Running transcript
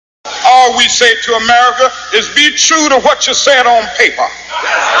all we say to America is be true to what you said on paper.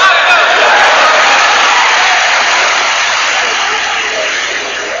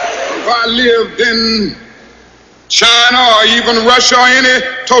 If I lived in China or even Russia or any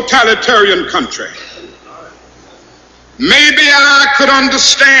totalitarian country, maybe I could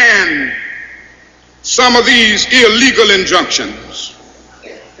understand some of these illegal injunctions.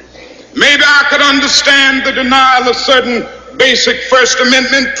 Maybe I could understand the denial of certain basic First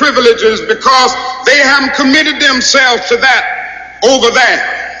Amendment privileges because they haven't committed themselves to that over there.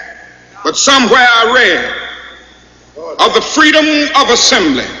 But somewhere I read of the freedom of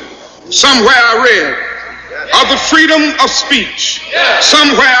assembly. Somewhere I read of the freedom of speech.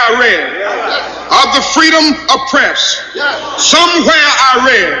 Somewhere I read of the freedom of press. Somewhere I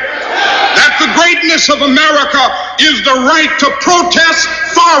read that the greatness of America is the right to protest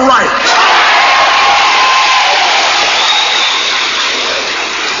far right.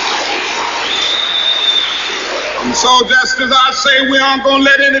 And so just as I say we aren't going to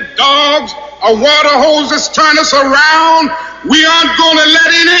let any dogs or water hoses turn us around, we aren't going to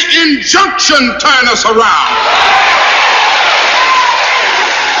let any injunction turn us around.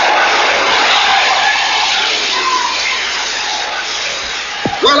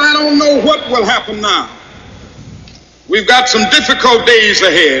 Well, I don't know what will happen now. We've got some difficult days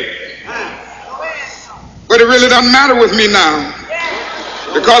ahead. But it really doesn't matter with me now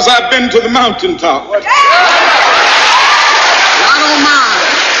because I've been to the mountaintop. I don't mind.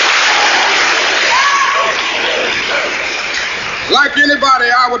 Like anybody,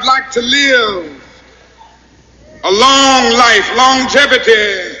 I would like to live a long life.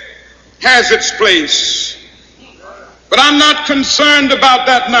 Longevity has its place. But I'm not concerned about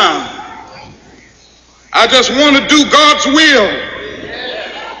that now. I just want to do God's will.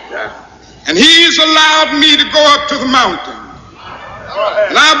 And He's allowed me to go up to the mountain.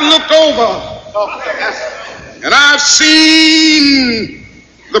 And I've looked over and I've seen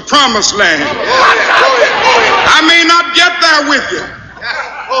the promised land. I may not get there with you,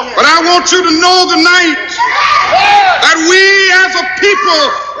 but I want you to know tonight that we as a people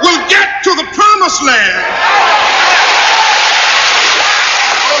will get to the promised land.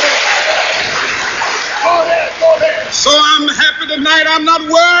 So I'm happy tonight. I'm not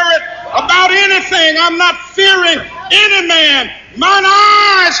worried about anything. I'm not fearing any man. Mine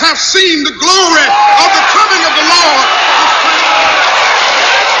eyes have seen the glory of the coming of the Lord.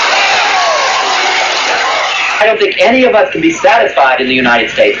 I don't think any of us can be satisfied in the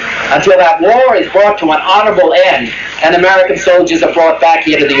United States until that war is brought to an honorable end and American soldiers are brought back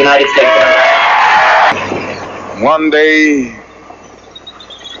here to the United States of America. One day,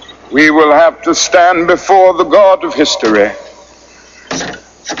 we will have to stand before the God of history.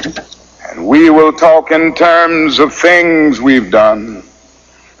 And we will talk in terms of things we've done.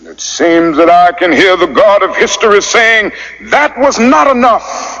 And it seems that I can hear the God of history saying, that was not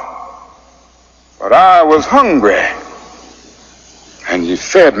enough. But I was hungry, and ye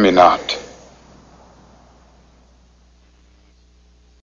fed me not.